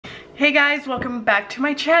Hey guys, welcome back to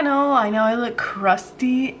my channel. I know I look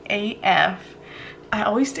crusty AF. I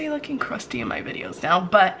always stay looking crusty in my videos now,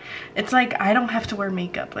 but it's like I don't have to wear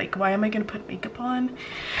makeup. Like, why am I gonna put makeup on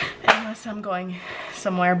unless I'm going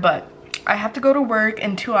somewhere? But I have to go to work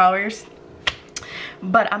in 2 hours,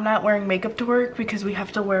 but I'm not wearing makeup to work because we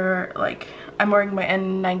have to wear, like, I'm wearing my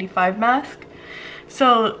N95 mask.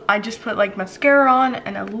 So I just put like mascara on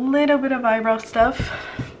and a little bit of eyebrow stuff,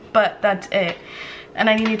 but that's it. And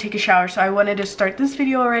I need to take a shower, so I wanted to start this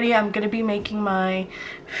video already. I'm gonna be making my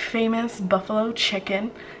famous buffalo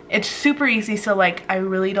chicken. It's super easy, so like I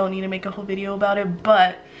really don't need to make a whole video about it,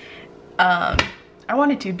 but I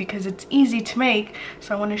wanted to because it's easy to make.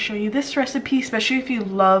 So I want to show you this recipe, especially if you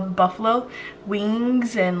love buffalo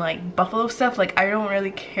wings and like buffalo stuff. Like, I don't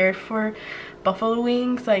really care for buffalo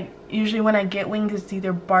wings. Like, usually when I get wings, it's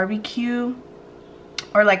either barbecue,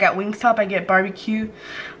 or like at Wingstop I get barbecue,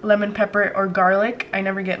 lemon pepper, or garlic. I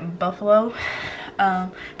never get buffalo.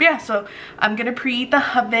 But yeah, so I'm gonna preheat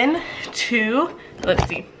the oven to, let's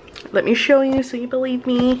see, let me show you so you believe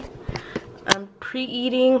me. I'm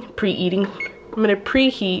preheating. I'm gonna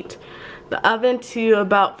preheat the oven to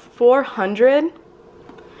about 400.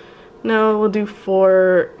 No, we'll do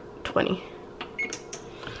 420.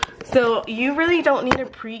 So you really don't need to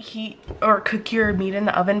preheat or cook your meat in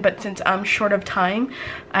the oven, but since I'm short of time,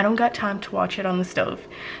 I don't got time to watch it on the stove.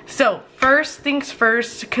 So first things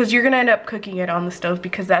first, because you're gonna end up cooking it on the stove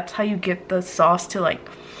because that's how you get the sauce to like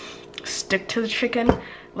stick to the chicken.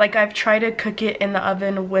 Like, I've tried to cook it in the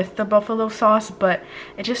oven with the buffalo sauce, but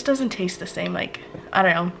it just doesn't taste the same. Like, I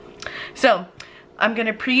don't know. So I'm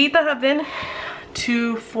gonna preheat the oven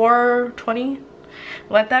to 420.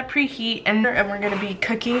 Let that preheat, and we're gonna be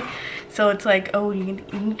cooking. So it's like, oh, you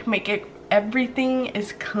need to make it, everything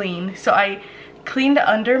is clean. So I cleaned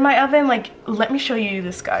under my oven. Like, let me show you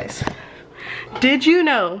this, guys. Did you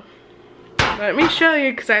know? Let me show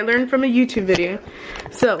you, because I learned from a YouTube video.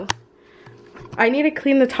 So I need to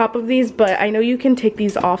clean the top of these, but I know you can take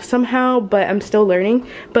these off somehow, but I'm still learning.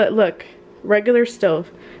 But look, regular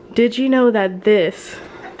stove. Did you know that this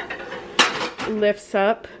lifts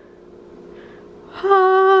up?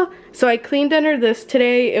 So I cleaned under this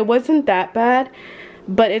today. It wasn't that bad,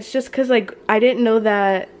 but it's just because like I didn't know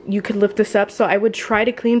that you could lift this up, so I would try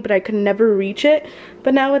to clean, but I could never reach it.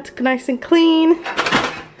 But now it's nice and clean.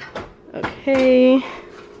 Okay,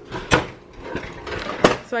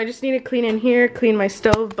 so I just need to clean in here, clean my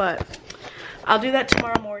stove, but I'll do that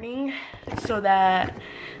tomorrow morning so that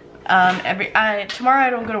tomorrow I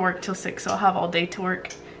don't go to work till 6, so I'll have all day to work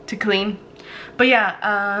to clean. But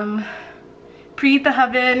yeah, preheat the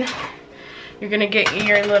oven. You're gonna get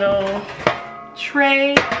your little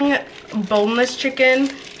tray. Boneless chicken,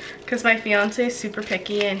 because my fiance is super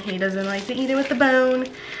picky and he doesn't like to eat it with the bone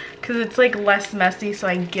because it's like less messy, so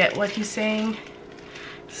I get what he's saying.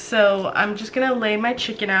 So I'm just gonna lay my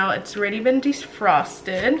chicken out. It's already been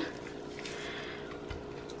defrosted.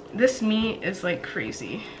 This meat is like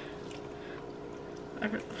crazy. I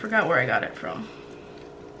forgot where I got it from,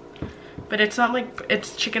 but it's not like,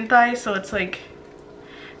 it's chicken thigh, so it's like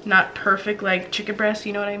not perfect like chicken breast,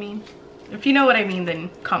 you know what I mean? If you know what I mean, then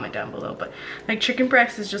comment down below. But like chicken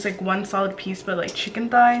breast is just like one solid piece, but like chicken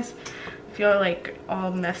thighs feel like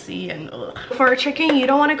all messy and ugh. For a chicken, you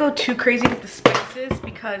don't want to go too crazy with the spices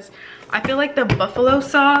because I feel like the buffalo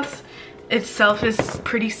sauce itself is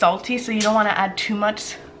pretty salty, so you don't want to add too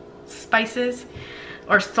much spices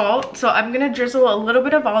or salt. So I'm gonna drizzle a little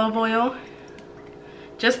bit of olive oil,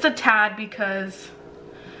 just a tad, because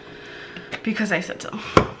I said so.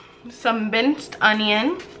 Some minced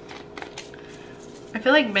onion. I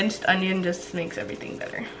feel like minced onion just makes everything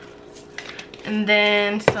better. And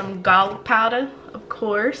then some garlic powder, of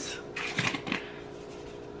course.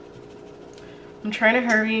 I'm trying to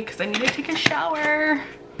hurry because I need to take a shower.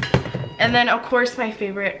 And then of course my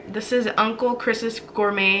favorite, this is Uncle Chris's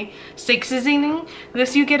Gourmet Steak Seasoning.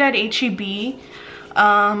 This you get at H-E-B.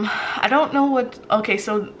 I don't know what, okay,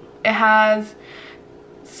 so it has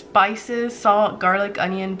spices, salt, garlic,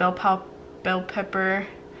 onion, bell pepper.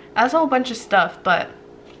 It has a whole bunch of stuff, but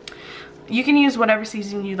you can use whatever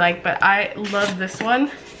seasoning you like, but I love this one.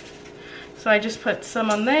 So I just put some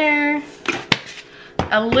on there.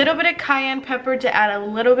 A little bit of cayenne pepper to add a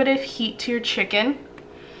little bit of heat to your chicken.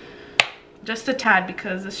 Just a tad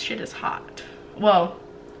because this shit is hot. Well,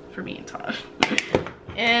 for me it's hot.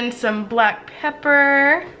 And some black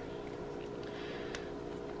pepper.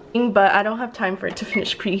 But I don't have time for it to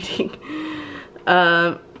finish preheating.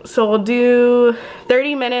 So we'll do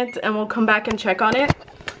 30 minutes and we'll come back and check on it.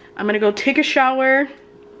 I'm gonna go take a shower,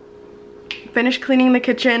 finish cleaning the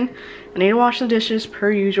kitchen. I need to wash the dishes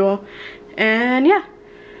per usual. And yeah,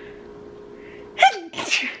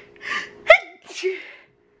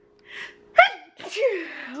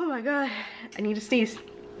 my god, I need to sneeze.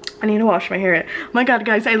 I need to wash my hair. Oh my god,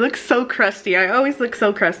 guys, I look so crusty. I always look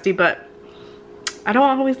so crusty, but I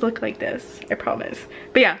don't always look like this, I promise.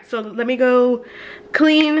 But yeah, so let me go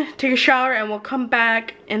clean, take a shower, and we'll come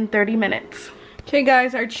back in 30 minutes. Okay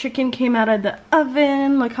guys, our chicken came out of the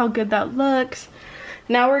oven. Look how good that looks.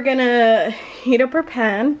 Now we're gonna heat up our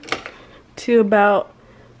pan to about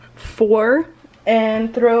 4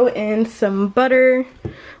 and throw in some butter.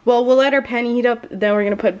 Well, we'll let our pan heat up, then we're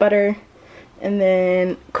gonna put butter and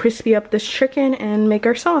then crispy up this chicken and make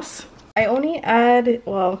our sauce. I only add,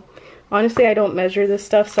 well, honestly I don't measure this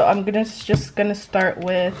stuff, so I'm just gonna start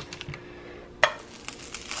with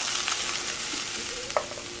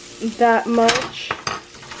that much.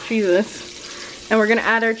 Jesus. And we're gonna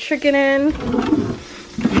add our chicken in.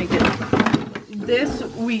 This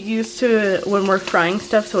we use to when we're frying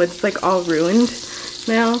stuff, so it's like all ruined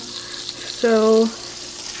now. So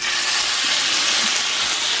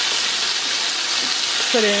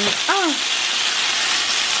put in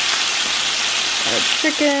our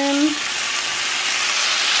chicken.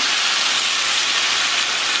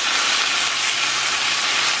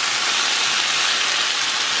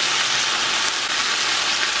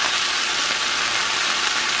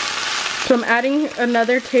 So I'm adding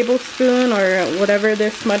another tablespoon or whatever,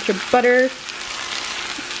 this much of butter.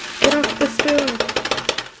 Get off the spoon.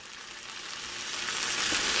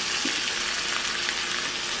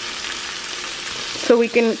 So we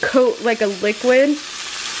can coat like a liquid.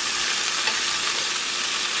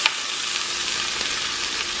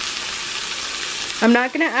 I'm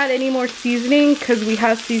not gonna add any more seasoning because we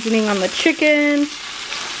have seasoning on the chicken.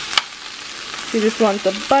 We just want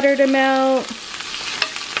the butter to melt.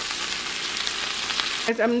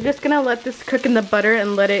 I'm just gonna let this cook in the butter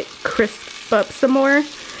and let it crisp up some more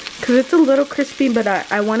because it's a little crispy, but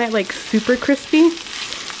I want it like super crispy.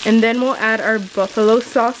 And then we'll add our buffalo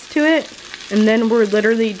sauce to it, and then we're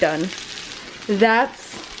literally done.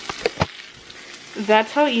 That's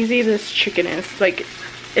how easy this chicken is. Like,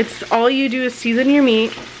 it's all you do is season your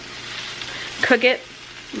meat, cook it,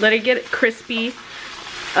 let it get crispy,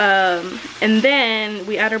 and then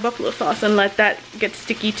we add our buffalo sauce and let that get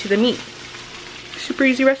sticky to the meat. Super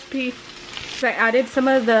easy recipe. So I added some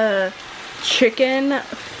of the chicken,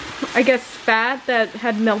 I guess fat that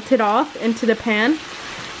had melted off into the pan,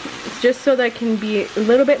 just so that it can be a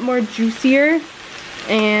little bit more juicier.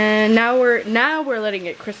 And now we're letting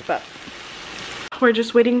it crisp up. We're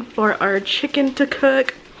just waiting for our chicken to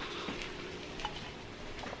cook.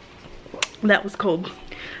 That was cold.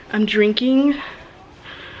 I'm trying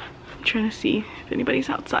to see if anybody's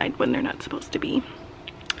outside when they're not supposed to be.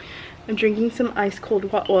 I'm drinking some ice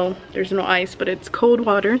cold water. Well, there's no ice, but it's cold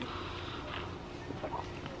water.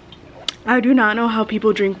 I do not know how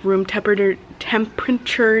people drink room temperature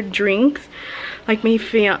drinks. Like my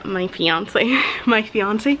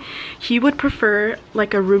fiance, he would prefer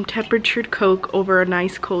like a room temperature Coke over a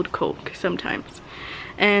nice cold Coke sometimes.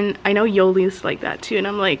 And I know Yoli's like that too, and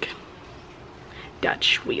I'm like,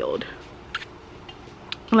 that's weird.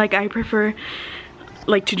 Like, I prefer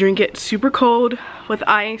like to drink it super cold with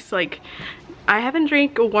ice. Like, I haven't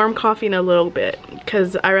drank a warm coffee in a little bit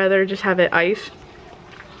because I rather just have it iced.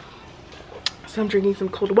 So I'm drinking some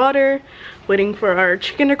cold water, waiting for our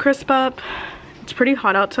chicken to crisp up. It's pretty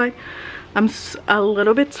hot outside. I'm a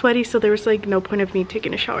little bit sweaty, so there was like no point of me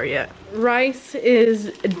taking a shower yet. Rice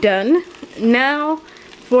is done. Now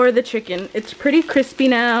for the chicken. It's pretty crispy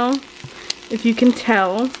now, if you can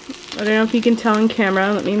tell. I don't know if you can tell on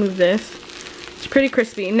camera. Let me move this. It's pretty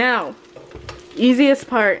crispy. Now, easiest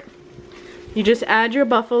part. You just add your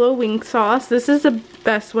buffalo wing sauce. This is the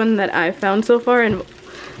best one that I've found so far, and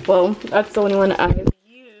well, that's the only one I've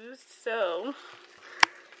used. So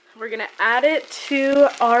we're gonna add it to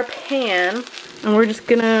our pan, and we're just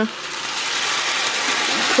gonna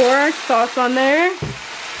pour our sauce on there.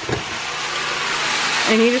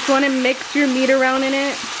 And you just want to mix your meat around in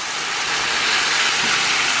it.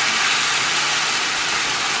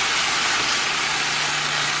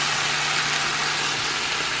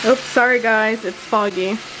 Oops, sorry guys, it's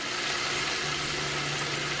foggy.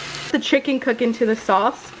 The chicken cook into the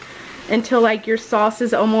sauce until like your sauce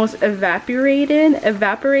is almost evaporated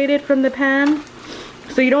from the pan.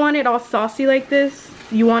 So you don't want it all saucy like this.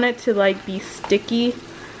 You want it to like be sticky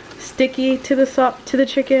to the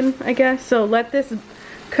chicken, I guess. So let this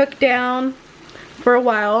cook down for a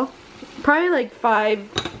while, probably like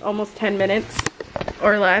 5, almost 10 minutes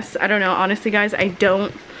or less. I don't know, honestly guys, I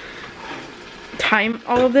don't time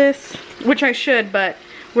all of this, which I should, but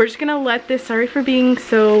we're just gonna let this, sorry for being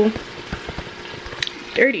so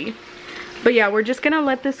dirty, but yeah, we're just gonna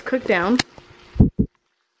let this cook down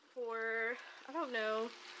for, I don't know,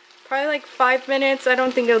 like 5 minutes. I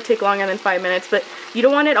don't think it'll take longer than 5 minutes, but you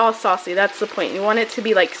don't want it all saucy. That's the point. You want it to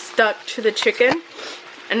be like stuck to the chicken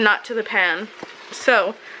and not to the pan.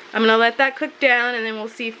 So I'm gonna let that cook down, and then we'll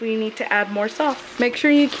see if we need to add more sauce. Make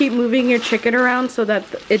sure you keep moving your chicken around so that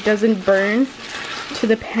it doesn't burn to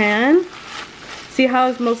the pan. See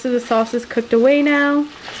how most of the sauce is cooked away now?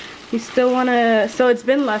 You still wanna, so it's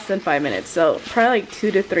been less than 5 minutes, so probably like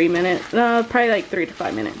 2 to 3 minutes. No, probably like 3 to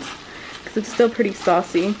 5 minutes, because it's still pretty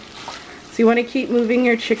saucy. So you wanna keep moving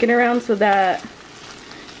your chicken around so that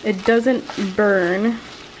it doesn't burn.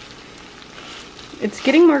 It's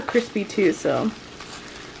getting more crispy too, so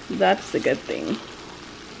that's the good thing.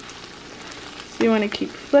 So you want to keep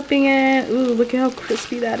flipping it. Ooh, look at how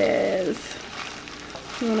crispy that is.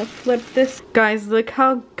 You want to flip this. Guys, look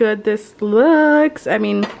how good this looks. I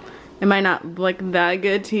mean, it might not look that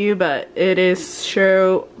good to you, but it is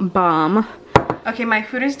so bomb. Okay, my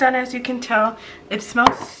food is done, as you can tell. It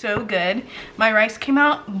smells so good. My rice came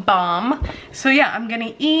out bomb. So yeah, I'm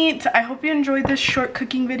gonna eat. I hope you enjoyed this short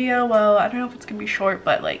cooking video. Well, I don't know if it's gonna be short,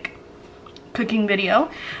 but like cooking video.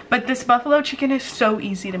 But this buffalo chicken is so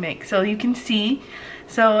easy to make, so you can see.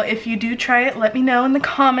 So if you do try it, let me know in the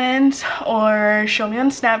comments or show me on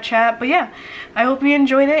Snapchat. But yeah, I hope you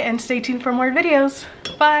enjoyed it, and stay tuned for more videos.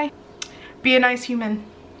 Bye. Be a nice human.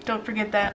 Don't forget that.